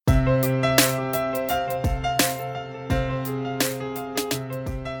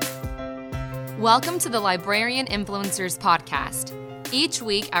Welcome to the Librarian Influencers Podcast. Each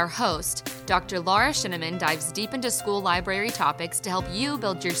week, our host, Dr. Laura Shinneman, dives deep into school library topics to help you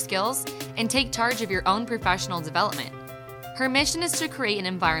build your skills and take charge of your own professional development. Her mission is to create an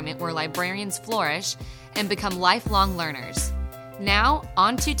environment where librarians flourish and become lifelong learners. Now,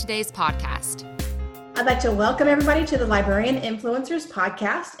 on to today's podcast. I'd like to welcome everybody to the Librarian Influencers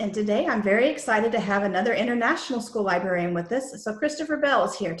Podcast. And today I'm very excited to have another international school librarian with us. So Christopher Bell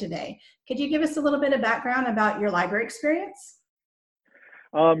is here today. Could you give us a little bit of background about your library experience?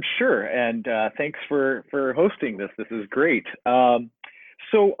 Sure. And thanks for hosting this. This is great.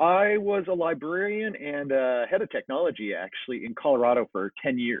 So I was a librarian and head of technology actually in Colorado for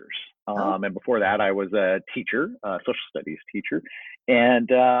 10 years. And before that, I was a teacher, social studies teacher. And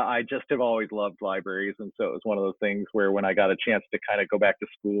I just have always loved libraries. And so it was one of those things where when I got a chance to kind of go back to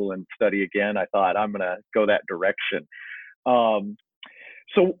school and study again, I thought I'm going to go that direction.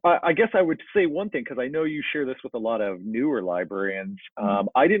 So I guess I would say one thing, because I know you share this with a lot of newer librarians.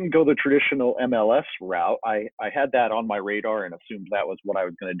 I didn't go the traditional MLS route. I had that on my radar and assumed that was what I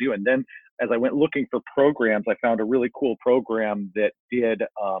was going to do. And then as I went looking for programs, I found a really cool program that did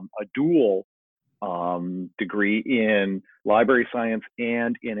a dual degree in library science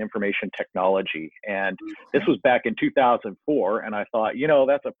and in information technology. And this was back in 2004. And I thought,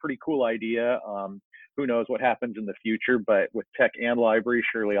 that's a pretty cool idea. Who knows what happens in the future, but with tech and library,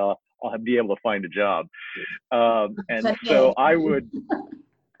 surely I'll be able to find a job. And so I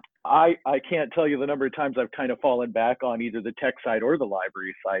can't tell you the number of times I've kind of fallen back on either the tech side or the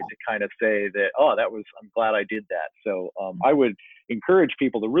library side to kind of say that, I'm glad I did that. So I would encourage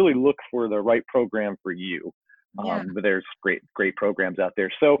people to really look for the right program for you. But there's great programs out there.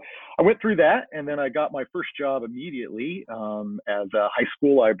 So I went through that, and then I got my first job immediately as a high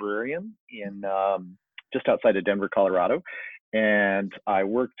school librarian in just outside of Denver, Colorado. And I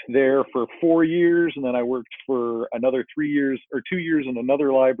worked there for 4 years, and then I worked for another 2 years in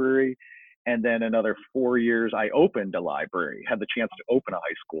another library. And then another 4 years, I opened a library, had the chance to open a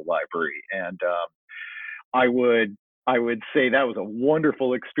high school library. And I would say that was a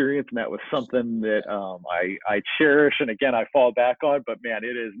wonderful experience, and that was something that I cherish. And again, I fall back on, but man,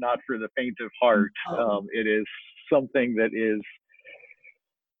 it is not for the faint of heart. It is something that is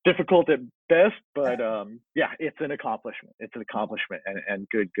difficult at best, but it's an accomplishment. It's an accomplishment and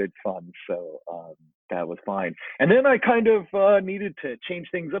good fun. So that was fine. And then I kind of needed to change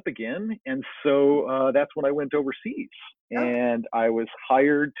things up again. And so that's when I went overseas. And I was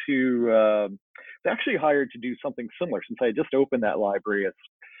hired to do something similar. Since I had just opened that library,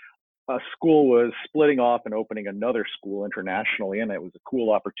 a school was splitting off and opening another school internationally. And it was a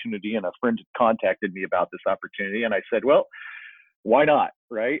cool opportunity. And a friend contacted me about this opportunity. And I said, well, why not,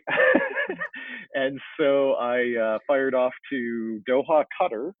 right? And so I fired off to Doha,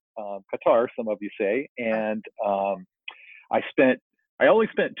 Qatar, some of you say. And I only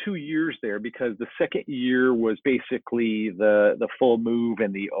spent 2 years there because the second year was basically the full move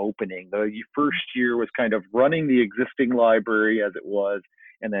and the opening. The first year was kind of running the existing library as it was,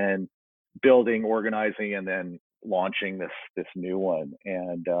 and then building, organizing, and then launching this new one.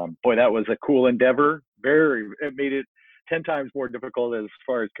 And boy, that was a cool endeavor. It made it 10 times more difficult as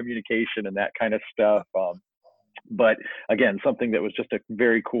far as communication and that kind of stuff. But again, something that was just a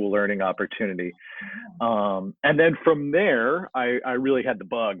very cool learning opportunity. And then from there, I really had the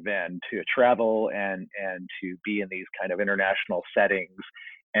bug then to travel and to be in these kind of international settings.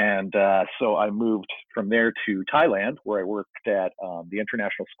 And so I moved from there to Thailand, where I worked at the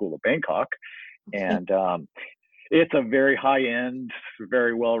International School of Bangkok. And it's a very high-end,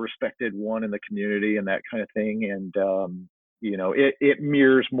 very well-respected one in the community and that kind of thing. And, it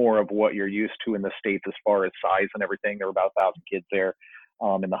mirrors more of what you're used to in the States as far as size and everything. There were about 1,000 kids there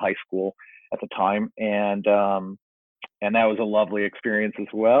in the high school at the time. And that was a lovely experience as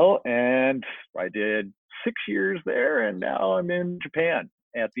well. And I did 6 years there, and now I'm in Japan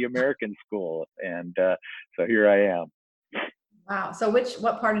at the American School. And so here I am. Wow. So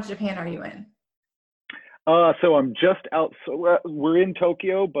what part of Japan are you in? So I'm just out. So we're in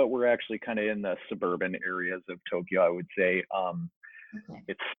Tokyo, but we're actually kind of in the suburban areas of Tokyo, I would say.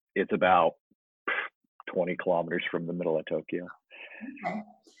 It's about 20 kilometers from the middle of Tokyo. Okay.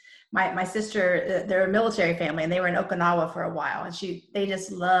 My sister, they're a military family, and they were in Okinawa for a while, and they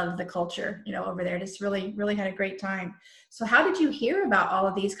just love the culture, over there. Just really, really had a great time. So how did you hear about all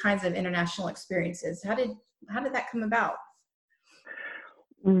of these kinds of international experiences? How did that come about?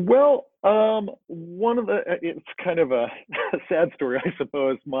 Well, it's kind of a sad story, I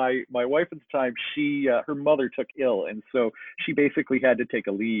suppose. My wife at the time, her mother took ill, and so she basically had to take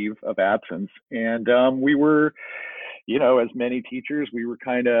a leave of absence. And we were as many teachers, we were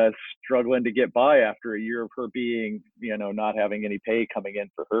kind of struggling to get by after a year of her being, not having any pay coming in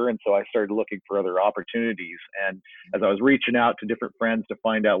for her. And so I started looking for other opportunities. And as I was reaching out to different friends to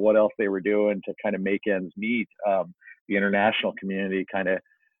find out what else they were doing to kind of make ends meet, the international community kind of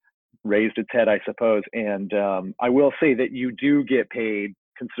raised its head, I suppose. And I will say that you do get paid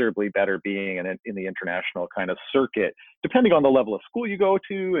considerably better being in the international kind of circuit, depending on the level of school you go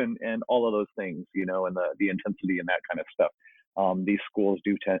to and all of those things, and the intensity and that kind of stuff. These schools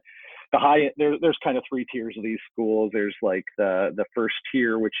do tend there's kind of three tiers of these schools. There's like the first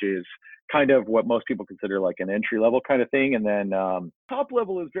tier, which is kind of what most people consider like an entry level kind of thing. And then top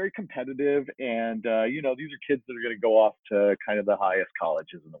level is very competitive. And, these are kids that are going to go off to kind of the highest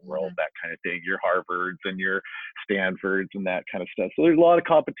colleges in the world, that kind of thing, your Harvards and your Stanfords and that kind of stuff. So there's a lot of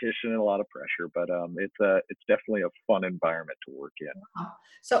competition and a lot of pressure, but it's definitely a fun environment to work in. Wow.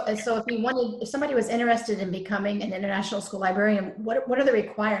 So if somebody was interested in becoming an international school librarian, what are the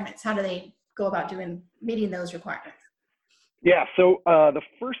requirements? How do they go about meeting those requirements? Yeah, so the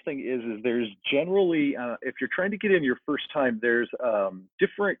first thing is there's generally, if you're trying to get in your first time, there's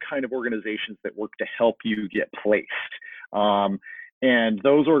different kind of organizations that work to help you get placed. And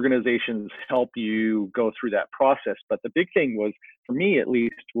those organizations help you go through that process. But the big thing was, for me at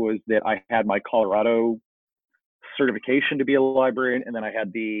least, was that I had my Colorado certification to be a librarian, and then I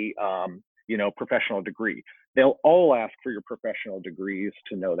had the professional degree. They'll all ask for your professional degrees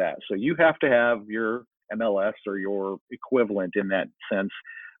to know that. So you have to have your MLS or your equivalent in that sense.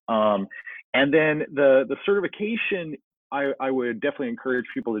 And then the certification, I would definitely encourage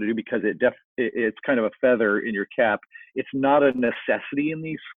people to do, because it's kind of a feather in your cap. It's not a necessity in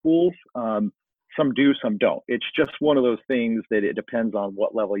these schools. Some do, some don't. It's just one of those things that it depends on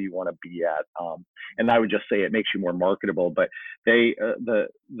what level you want to be at. And I would just say it makes you more marketable. But the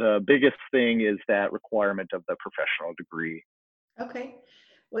biggest thing is that requirement of the professional degree. Okay.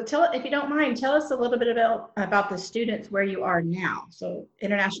 Well, if you don't mind, tell us a little bit about the students where you are now. So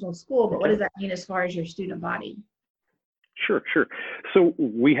international school, but what does that mean as far as your student body? Sure. So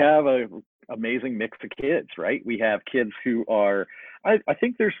we have an amazing mix of kids, right? We have kids who are, I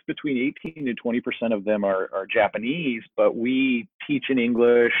think there's between 18 and 20% of them are Japanese, but we teach in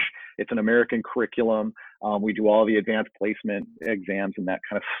English. It's an American curriculum. We do all the advanced placement exams and that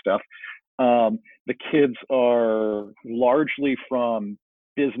kind of stuff. The kids are largely from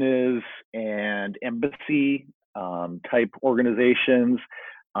business and embassy type organizations.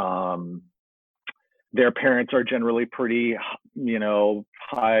 Their parents are generally pretty,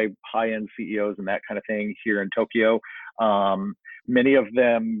 high-end CEOs and that kind of thing here in Tokyo. Many of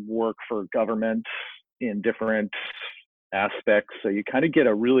them work for government in different aspects. So you kind of get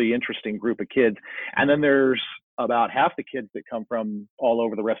a really interesting group of kids. And then there's about half the kids that come from all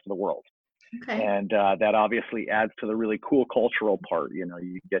over the rest of the world. Okay. And that obviously adds to the really cool cultural part.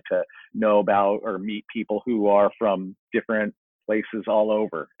 You get to know about or meet people who are from different places all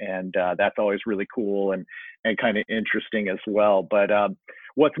over. And that's always really cool and kind of interesting as well. But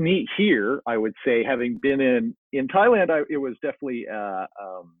what's neat here, I would say, having been in Thailand, it was definitely,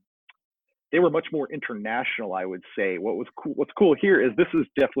 they were much more international, I would say. What's cool here is this is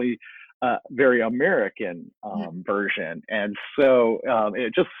definitely very American version. And so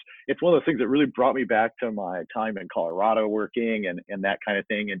it's one of those things that really brought me back to my time in Colorado working and that kind of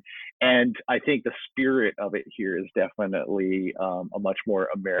thing. And I think the spirit of it here is definitely a much more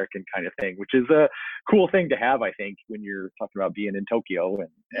American kind of thing, which is a cool thing to have, I think, when you're talking about being in Tokyo.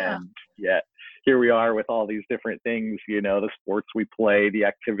 And yet here we are with all these different things, the sports we play, the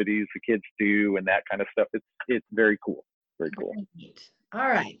activities the kids do, and that kind of stuff. It's very cool. Very cool. All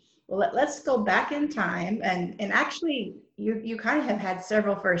right. Well, let's go back in time, and actually, you kind of have had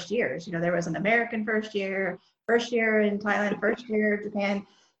several first years. There was an American first year in Thailand, first year in Japan.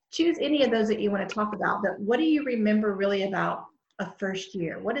 Choose any of those that you want to talk about. But what do you remember really about a first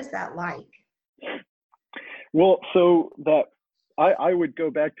year? What is that like? Well, so that I would go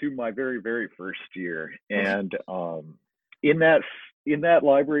back to my very, very first year, and in that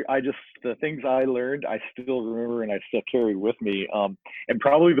library, the things I learned, I still remember and I still carry with me. And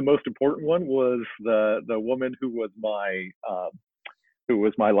probably the most important one was the woman who was my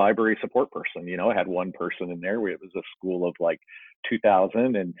library support person. I had one person in there. It was a school of like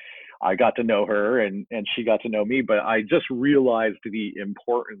 2,000, and I got to know her and she got to know me, but I just realized the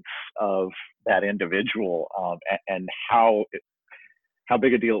importance of that individual and how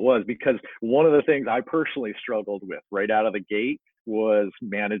big a deal it was, because one of the things I personally struggled with right out of the gate was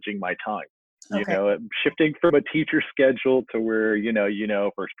managing my time. Okay. Shifting from a teacher schedule to where,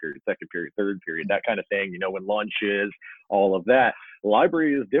 first period, second period, third period, that kind of thing, when lunch is, all of that.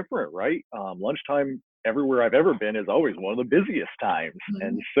 Library is different, right? Lunchtime everywhere I've ever been is always one of the busiest times. Mm-hmm.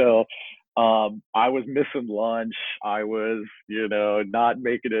 And so I was missing lunch. I was, not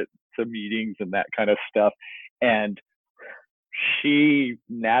making it to meetings and that kind of stuff. And she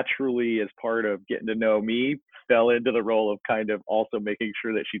naturally, as part of getting to know me, fell into the role of kind of also making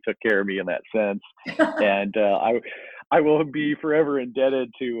sure that she took care of me in that sense. And I will be forever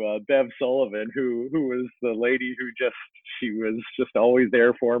indebted to Bev Sullivan, who was the lady who she was just always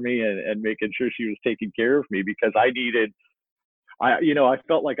there for me and making sure she was taking care of me, because I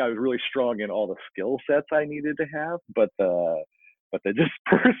felt like I was really strong in all the skill sets I needed to have, but the just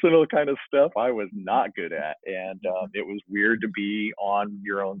personal kind of stuff I was not good at. And it was weird to be on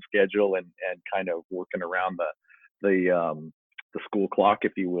your own schedule and kind of working around the school clock,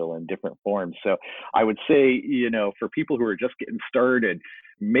 if you will, in different forms. So I would say, for people who are just getting started,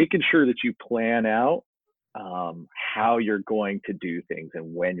 making sure that you plan out how you're going to do things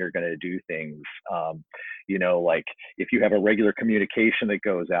and when you're going to do things. Like if you have a regular communication that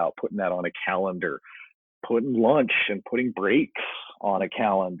goes out, putting that on a calendar, putting lunch and putting breaks on a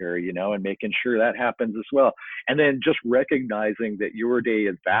calendar, and making sure that happens as well. And then just recognizing that your day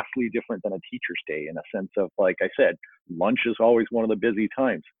is vastly different than a teacher's day, in a sense of, like I said, lunch is always one of the busy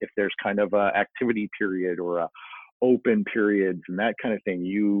times. If there's kind of a activity period or a open periods and that kind of thing,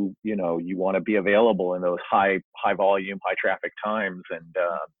 you want to be available in those high volume, high traffic times, and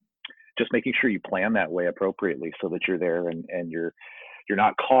just making sure you plan that way appropriately so that you're there and you're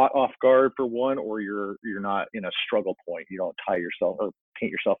not caught off guard, for one, or you're not in a struggle point. You don't tie yourself or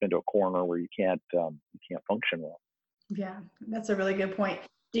paint yourself into a corner where you can't function well. Yeah, that's a really good point.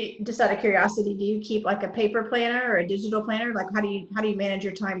 Just out of curiosity, do you keep like a paper planner or a digital planner? Like how do you manage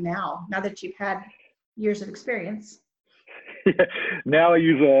your time now that you've had years of experience? Now I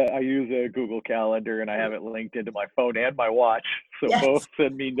use a Google Calendar, and I have it linked into my phone and my watch, so Yes. Both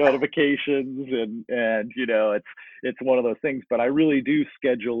send me notifications, and it's one of those things. But I really do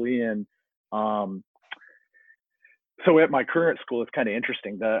schedule in. So at my current school, it's kind of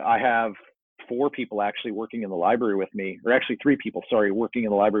interesting that I have 4 people actually working in the library with me, or actually 3 people, sorry, working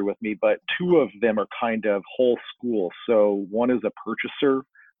in the library with me, but 2 of them are kind of whole school. So one is a purchaser,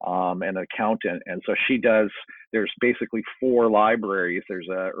 an accountant. And so there's basically 4 libraries. There's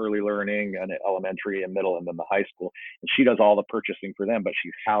a early learning, an elementary and middle, and then the high school. And she does all the purchasing for them, but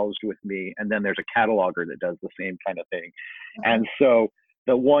she's housed with me. And then there's a cataloger that does the same kind of thing. Mm-hmm. And so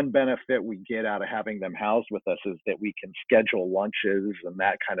the one benefit we get out of having them housed with us is that we can schedule lunches and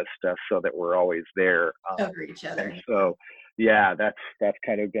that kind of stuff so that we're always there. Over each other. So yeah, that's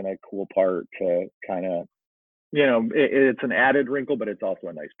kind of been a cool part to kind of, it's an added wrinkle, but it's also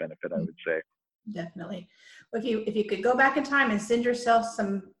a nice benefit, I would say. Definitely. Well, if you could go back in time and send yourself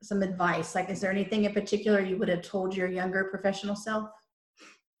some advice, like, is there anything in particular you would have told your younger professional self?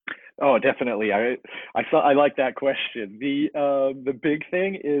 Oh, definitely. I like that question. The big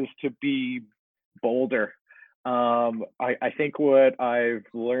thing is to be bolder. I think what I've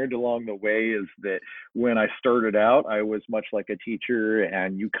learned along the way is that when I started out, I was much like a teacher,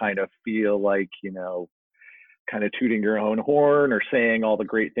 and you kind of feel like, kind of tooting your own horn or saying all the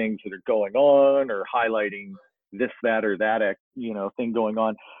great things that are going on or highlighting this, that, or that, thing going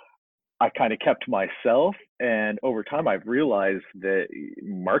on. I kind of kept to myself, and over time I've realized that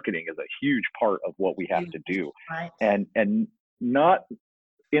marketing is a huge part of what we have to do. Right. And not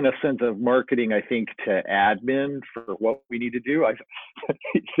in a sense of marketing, I think, to admin for what we need to do.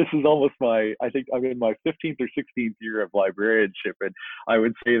 This is almost I think I'm in my 15th or 16th year of librarianship, and I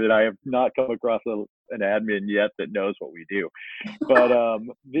would say that I have not come across an admin yet that knows what we do. But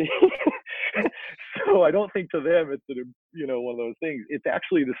so I don't think to them it's one of those things. It's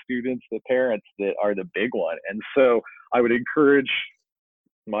actually the students, the parents that are the big one. And so I would encourage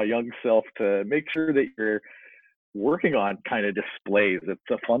my young self to make sure that you're working on kind of displays. It's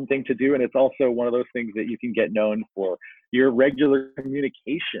a fun thing to do, and it's also one of those things that you can get known for. Your regular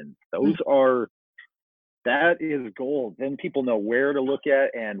communication, that is gold. Then people know where to look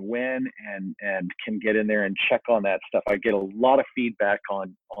at and when, and can get in there and check on that stuff. I get a lot of feedback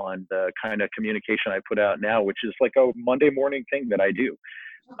on the kind of communication I put out now, which is like a Monday morning thing that I do.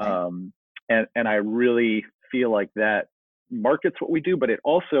 Okay. And I really feel like that markets what we do, but it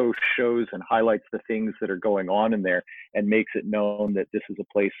also shows and highlights the things that are going on in there and makes it known that this is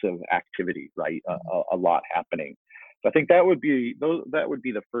a place of activity, right? A lot happening. So I think that would be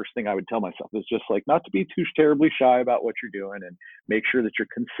the first thing I would tell myself, is just like not to be too terribly shy about what you're doing, and make sure that you're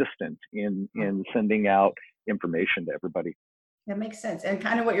consistent in sending out information to everybody. That makes sense. And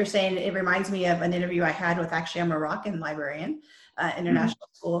kind of what you're saying, it reminds me of an interview I had with actually a Moroccan librarian, international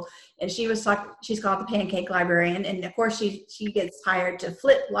school. And she was talking, she's called the Pancake Librarian. And of course she gets hired to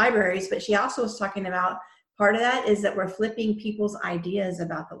flip libraries, but she also was talking about part of that is that we're flipping people's ideas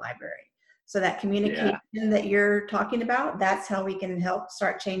about the library. So that communication that you're talking about, that's how we can help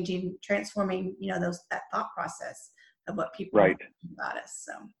start changing, transforming, that thought process of what people Right. think about us.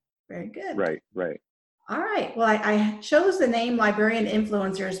 So very good. Right. All right. Well, I chose the name Librarian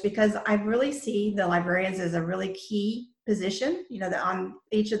Influencers because I really see the librarians as a really key position, on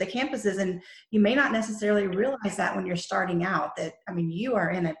each of the campuses. And you may not necessarily realize that when you're starting out, you are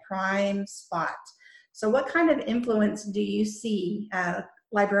in a prime spot. So what kind of influence do you see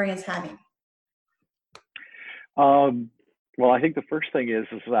librarians having? Well, I think the first thing is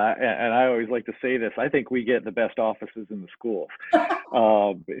that, and I always like to say this, I think we get the best offices in the schools.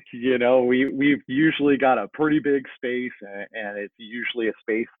 We've usually got a pretty big space, and it's usually a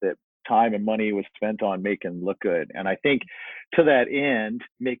space that time and money was spent on making look good. And I think to that end,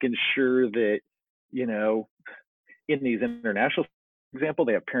 making sure that, in these international example,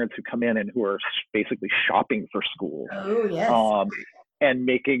 they have parents who come in and who are basically shopping for schools. Oh, yes. And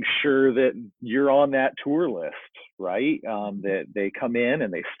making sure that you're on that tour list, right? That they come in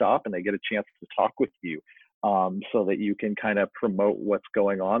and they stop and they get a chance to talk with you, so that you can kind of promote what's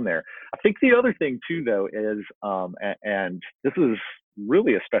going on there. I think the other thing too, though, is, and this is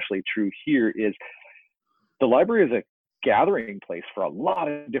really especially true here, is the library is a gathering place for a lot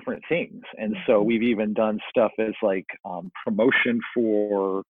of different things. And so we've even done stuff as like promotion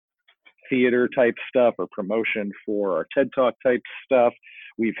for theater type stuff or promotion for our TED Talk type stuff.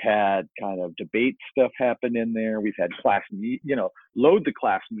 We've had kind of debate stuff happen in there. We've had loads of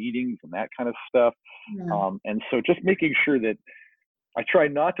class meetings and that kind of stuff. Yeah. And so just making sure that I try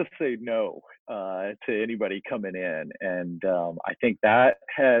not to say no to anybody coming in. And I think that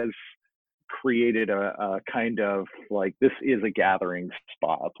has created a kind of like, this is a gathering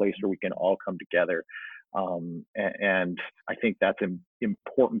spot, a place where we can all come together. And I think that's an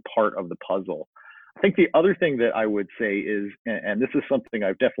important part of the puzzle. I think the other thing that I would say is, and this is something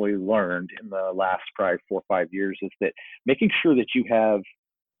I've definitely learned in the last probably 4 or 5 years, is that making sure that you have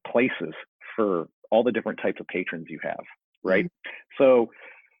places for all the different types of patrons you have, right? Mm-hmm. So,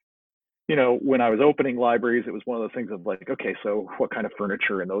 when I was opening libraries, it was one of those things of like, okay, so what kind of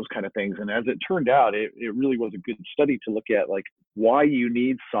furniture and those kind of things. And as it turned out, it really was a good study to look at like why you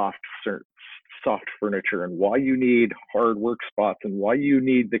need soft furniture and why you need hard work spots and why you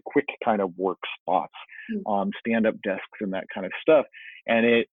need the quick kind of work spots, stand-up desks and that kind of stuff. And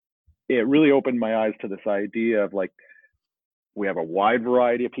it really opened my eyes to this idea of like, we have a wide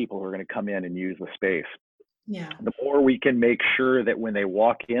variety of people who are going to come in and use the space. Yeah. The more we can make sure that when they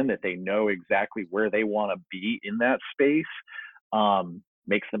walk in that they know exactly where they want to be in that space,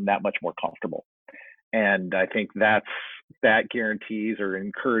 makes them that much more comfortable. And I think that guarantees or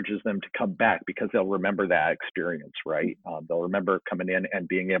encourages them to come back because they'll remember that experience, right? They'll remember coming in and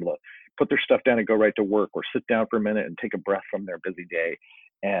being able to put their stuff down and go right to work, or sit down for a minute and take a breath from their busy day.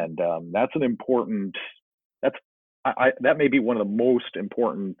 And that's an important, that may be one of the most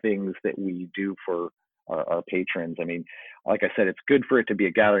important things that we do for our patrons. I mean, like I said, it's good for it to be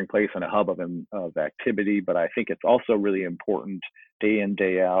a gathering place and a hub of activity, but I think it's also really important day in,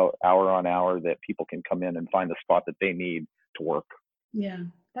 day out, hour on hour, that people can come in and find the spot that they need to work. Yeah,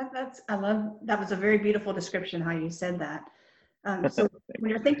 I love, that was a very beautiful description how you said that. So when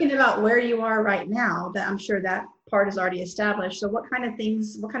you're thinking about where you are right now, that I'm sure that part is already established. So what kind of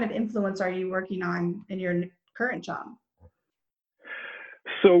influence are you working on in your current job?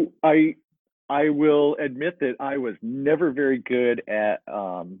 So I will admit that I was never very good at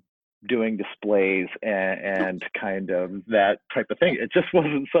doing displays and kind of that type of thing. It just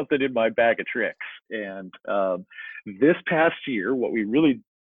wasn't something in my bag of tricks. And this past year, what we really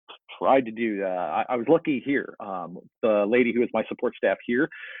tried to do, I was lucky here. The lady who was my support staff here,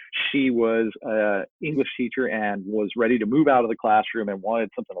 she was an English teacher and was ready to move out of the classroom and wanted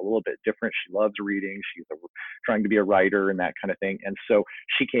something a little bit different. She loves reading. She's trying to be a writer and that kind of thing. And so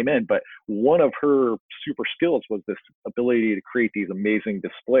she came in, but one of her super skills was this ability to create these amazing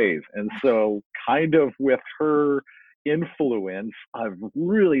displays. And so kind of with her influence, I've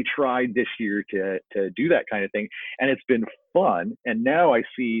really tried this year to do that kind of thing, and it's been fun. And now I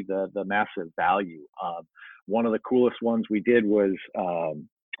see the massive value. One of the coolest ones we did was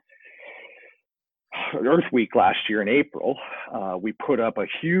Earth Week last year in April. We put up a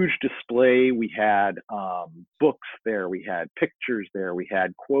huge display. We had books there, we had pictures there, we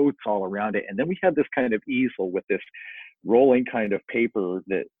had quotes all around it, and then we had this kind of easel with this rolling kind of paper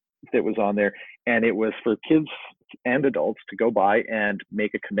that was on there, and it was for kids and adults to go by and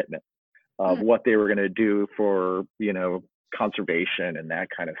make a commitment of what they were going to do for, conservation and that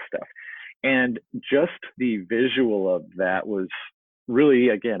kind of stuff. And just the visual of that was really,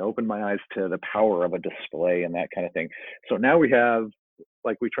 again, opened my eyes to the power of a display and that kind of thing. So now we have,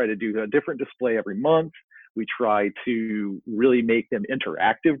 we try to do a different display every month. We try to really make them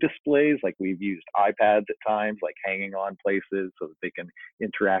interactive displays. Like we've used iPads at times, like hanging on places so that they can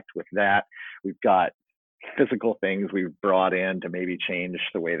interact with that. We've got physical things we've brought in to maybe change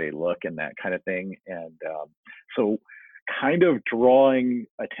the way they look and that kind of thing. And so kind of drawing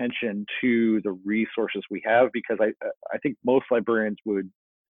attention to the resources we have, because I think most librarians would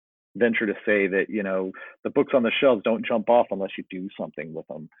venture to say that, the books on the shelves don't jump off unless you do something with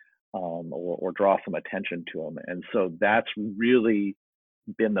them, or draw some attention to them. And so that's really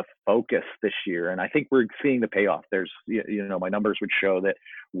been the focus this year. And I think we're seeing the payoff. There's, my numbers would show that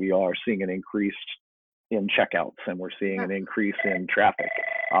we are seeing an increase in checkouts, and we're seeing an increase in traffic,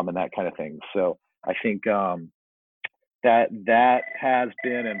 and that kind of thing. So I think that has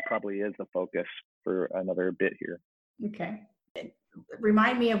been and probably is the focus for another bit here. Okay.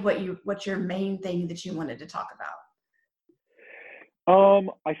 Remind me of what's your main thing that you wanted to talk about.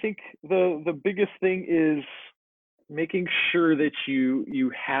 I think the biggest thing is making sure that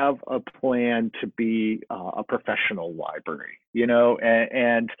you have a plan to be a professional library,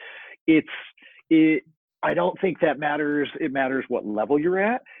 and I don't think that matters. It matters what level you're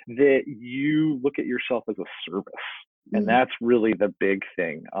at, that you look at yourself as a service. And that's really the big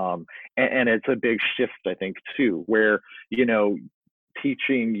thing. And it's a big shift, I think, too, where,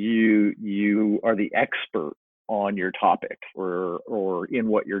 teaching you are the expert on your topic or in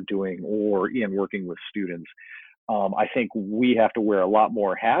what you're doing or in working with students. I think we have to wear a lot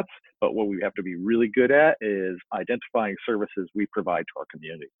more hats, but what we have to be really good at is identifying services we provide to our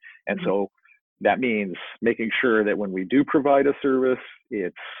community. And so that means making sure that when we do provide a service,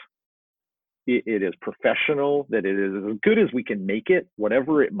 it is professional, that it is as good as we can make it,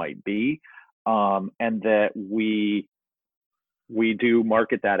 whatever it might be, and that we do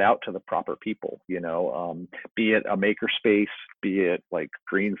market that out to the proper people, be it a makerspace, be it like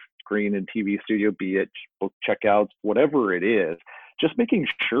green and TV studio, be it book checkouts, whatever it is, just making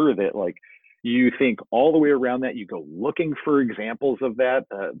sure that you think all the way around that. You go looking for examples of that.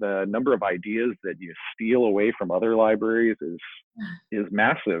 The number of ideas that you steal away from other libraries is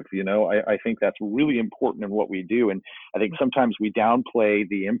massive. I think that's really important in what we do. And I think sometimes we downplay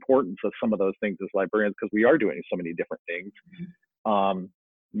the importance of some of those things as librarians because we are doing so many different things.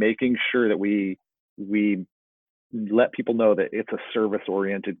 Making sure that we let people know that it's a service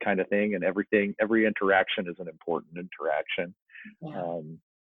oriented kind of thing, and every interaction is an important interaction. Yeah.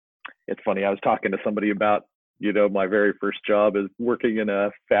 It's funny, I was talking to somebody about, my very first job is working in a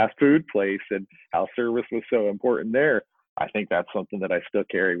fast food place and how service was so important there. I think that's something that I still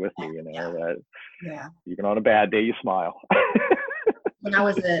carry with me, that even on a bad day, you smile. When I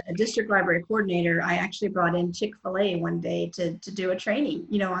was a district library coordinator, I actually brought in Chick-fil-A one day to do a training,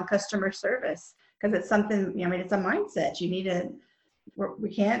 on customer service, because it's something, it's a mindset. We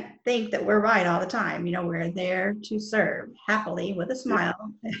can't think that we're right all the time. We're there to serve happily with a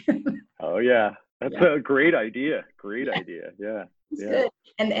smile. Oh yeah. That's a great idea. Great idea. Yeah. It's good.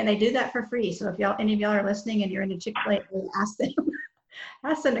 And they do that for free. So if any of y'all are listening and you're in a Chick-fil-A,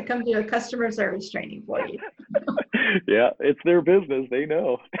 ask them to come do a customer service training for you. Yeah, it's their business. They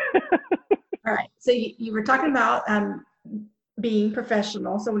know. All right. So you were talking about being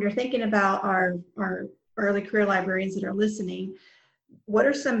professional. So when you're thinking about our early career librarians that are listening, what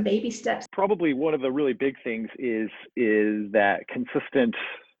are some baby steps? Probably one of the really big things is that consistent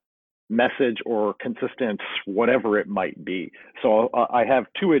message or consistent whatever it might be. So I have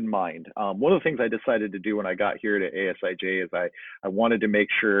two in mind. One of the things I decided to do when I got here to ASIJ is I wanted to make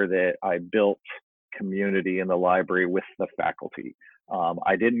sure that I built community in the library with the faculty.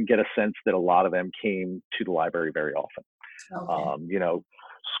 I didn't get a sense that a lot of them came to the library very often. Okay.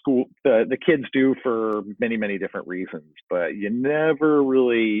 School, the kids do for many, many different reasons, but you never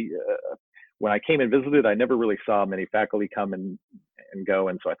really, when I came and visited, I never really saw many faculty come and go.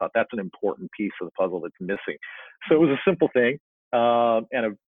 And so I thought that's an important piece of the puzzle that's missing. So it was a simple thing.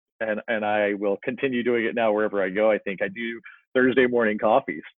 And I will continue doing it now wherever I go. I think I do Thursday morning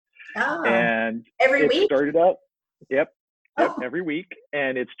coffees. And every week? Started out. Yep, every week.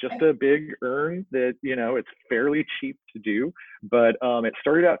 And it's just a big earn that, it's fairly cheap to do, but it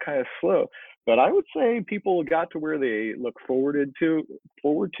started out kind of slow. But I would say people got to where they look forward to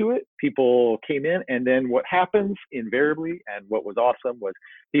it. People came in, and then what happens invariably, and what was awesome, was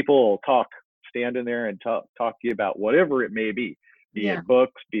people stand in there and talk to you about whatever it may be it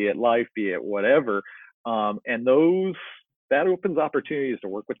books, be it life, be it whatever. And that opens opportunities to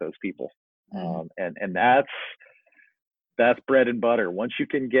work with those people. And that's bread and butter. Once you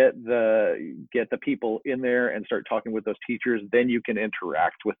can get the people in there and start talking with those teachers, then you can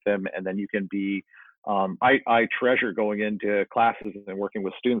interact with them, and then you can be, I treasure going into classes and working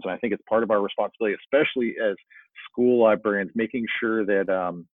with students. And I think it's part of our responsibility, especially as school librarians, making sure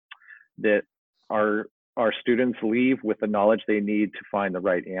that, that our students leave with the knowledge they need to find the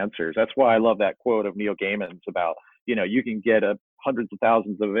right answers. That's why I love that quote of Neil Gaiman's about, you can get hundreds of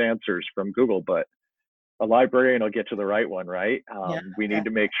thousands of answers from Google, but a librarian will get to the right one, right? We need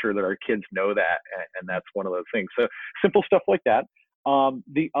to make sure that our kids know that, and that's one of those things. So simple stuff like that.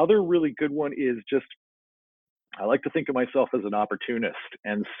 The other really good one is just, I like to think of myself as an opportunist.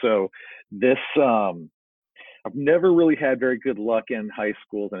 And so this, I've never really had very good luck in high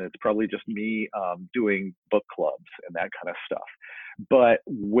schools, and it's probably just me doing book clubs and that kind of stuff. But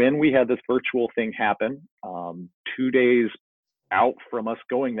when we had this virtual thing happen, 2 days out from us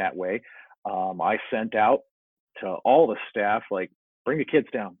going that way, I sent out to all the staff, like, bring the kids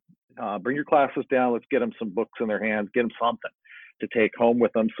down, bring your classes down, let's get them some books in their hands, get them something to take home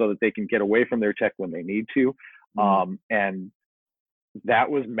with them so that they can get away from their tech when they need to. And that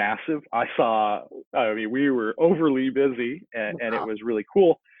was massive. We were overly busy, and it was really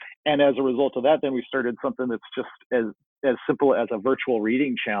cool. And as a result of that, then we started something that's just as simple as a virtual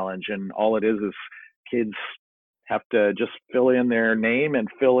reading challenge. And all it is kids have to just fill in their name and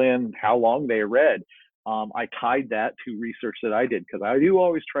fill in how long they read. I tied that to research that I did, because I do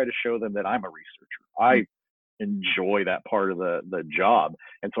always try to show them that I'm a researcher. I enjoy that part of the job.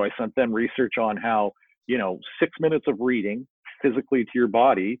 And so I sent them research on how, 6 minutes of reading physically to your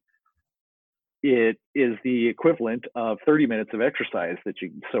body, it is the equivalent of 30 minutes of exercise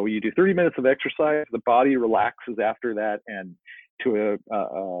so you do 30 minutes of exercise, the body relaxes after that and to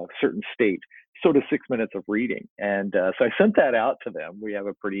a certain state. So does 6 minutes of reading. And so I sent that out to them. We have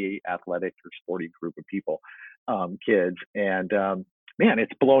a pretty athletic or sporty group of people, kids. And man,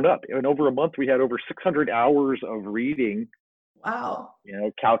 it's blown up. In over a month, we had over 600 hours of reading. Wow.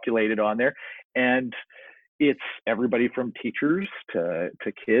 Calculated on there. And it's everybody from teachers to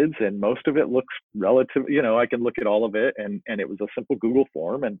kids. And most of it looks relative, I can look at all of it. And it was a simple Google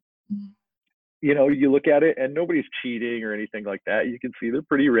form. And you look at it and nobody's cheating or anything like that. You can see they're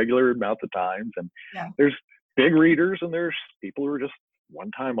pretty regular amounts of times. And there's big readers and there's people who are just one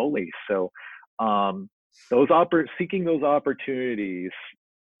time only. So seeking those opportunities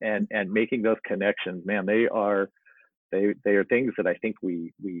and making those connections, man, they are things that I think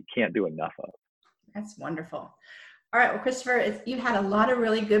we can't do enough of. That's wonderful. All right. Well, Christopher, you had a lot of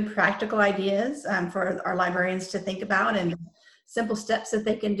really good practical ideas for our librarians to think about, and simple steps that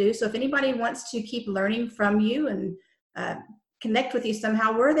they can do. So if anybody wants to keep learning from you and connect with you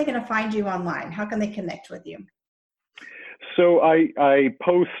somehow, where are they going to find you online? How can they connect with you? So I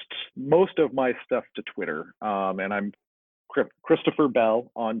post most of my stuff to Twitter, and I'm Christopher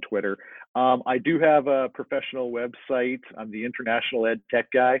Bell on Twitter. I do have a professional website. I'm the International Ed Tech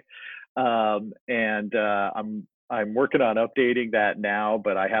Guy, and I'm working on updating that now,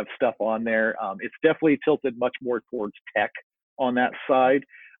 but I have stuff on there. It's definitely tilted much more towards tech on that side.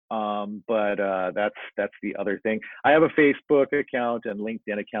 But that's the other thing. I have a Facebook account and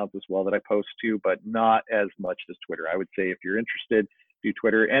LinkedIn accounts as well that I post to, but not as much as Twitter. I would say if you're interested, do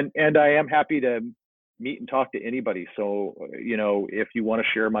Twitter. And I am happy to meet and talk to anybody. So, if you want to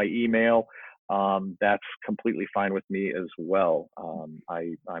share my email, that's completely fine with me as well.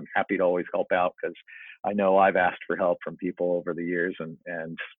 I'm happy to always help out, because I know I've asked for help from people over the years,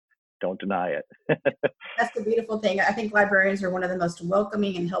 and don't deny it. That's the beautiful thing. I think librarians are one of the most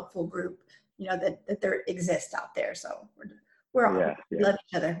welcoming and helpful group, that there exists out there. So we love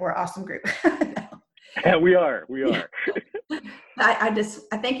each other. We're an awesome group. Yeah, we are.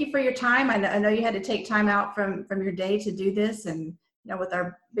 I thank you for your time. I know you had to take time out from your day to do this, and with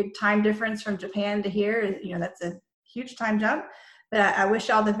our big time difference from Japan to here, that's a huge time jump. But I wish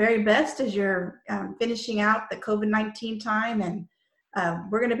you all the very best as you're finishing out the COVID-19 time, and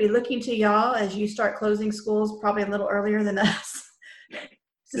we're going to be looking to y'all as you start closing schools probably a little earlier than us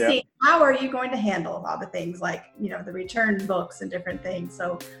to see how are you going to handle all the things like, the return books and different things.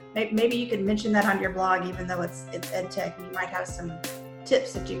 So maybe you could mention that on your blog, even though it's ed tech, and you might have some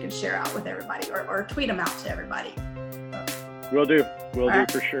tips that you can share out with everybody, or tweet them out to everybody. Will do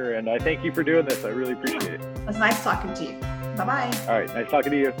for sure. And I thank you for doing this. I really appreciate it. It was nice talking to you. Bye-bye. All right. Nice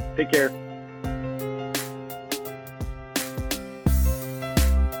talking to you. Take care.